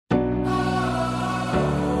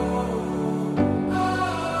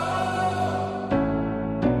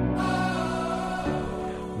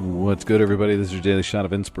What's good, everybody? This is your Daily Shot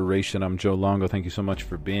of Inspiration. I'm Joe Longo. Thank you so much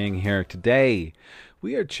for being here. Today,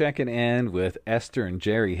 we are checking in with Esther and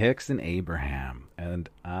Jerry Hicks and Abraham, and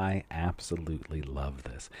I absolutely love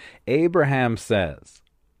this. Abraham says,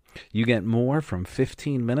 you get more from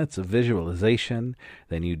 15 minutes of visualization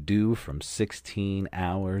than you do from 16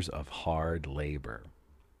 hours of hard labor.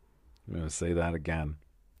 I'm going to say that again.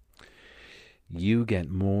 You get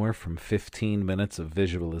more from 15 minutes of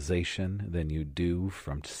visualization than you do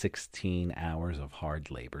from 16 hours of hard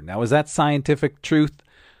labor. Now, is that scientific truth?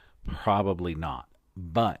 Probably not.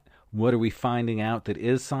 But what are we finding out that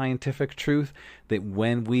is scientific truth? That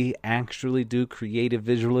when we actually do creative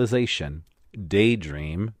visualization,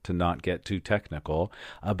 daydream, to not get too technical,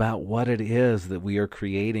 about what it is that we are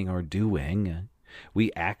creating or doing,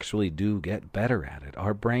 we actually do get better at it.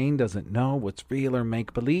 Our brain doesn't know what's real or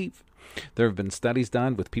make-believe. There have been studies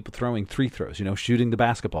done with people throwing free throws, shooting the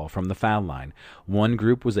basketball from the foul line. One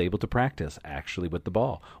group was able to practice actually with the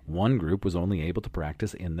ball. One group was only able to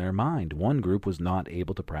practice in their mind. One group was not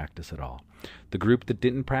able to practice at all. The group that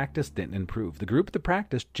didn't practice didn't improve. The group that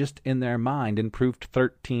practiced just in their mind improved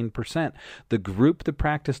 13%. The group that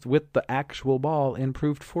practiced with the actual ball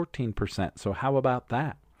improved 14%. So how about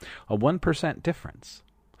that? A 1% difference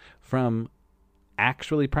from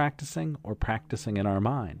actually practicing or practicing in our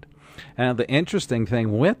mind. And the interesting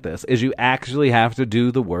thing with this is you actually have to do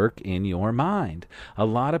the work in your mind. A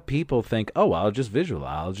lot of people think, oh, I'll just visualize,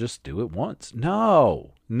 I'll just do it once.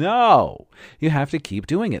 No. You have to keep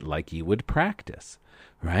doing it like you would practice,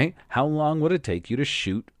 right? How long would it take you to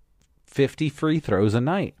shoot 50 free throws a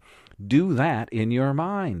night? Do that in your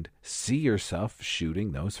mind. See yourself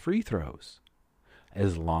shooting those free throws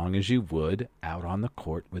as long as you would out on the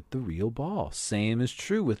court with the real ball. Same is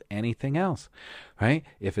true with anything else, right?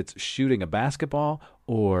 If it's shooting a basketball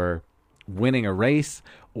or winning a race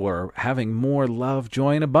or having more love,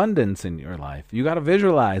 joy, and abundance in your life, you got to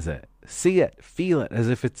visualize it, see it, feel it as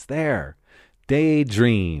if it's there.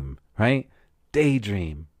 Daydream, right?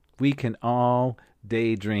 Daydream. We can all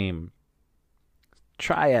daydream.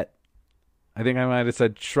 Try it. I think I might have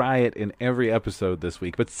said try it in every episode this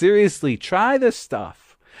week. But seriously, try this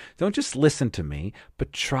stuff. Don't just listen to me,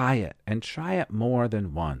 but try it. And try it more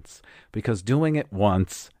than once. Because doing it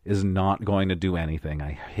once is not going to do anything.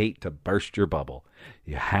 I hate to burst your bubble.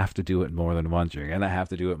 You have to do it more than once. You're going to have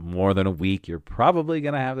to do it more than a week. You're probably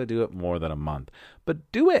going to have to do it more than a month.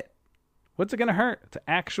 But do it. What's it going to hurt to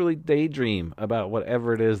actually daydream about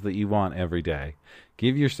whatever it is that you want every day?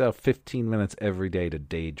 Give yourself 15 minutes every day to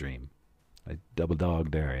daydream. I double dog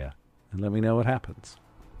dare you. And let me know what happens.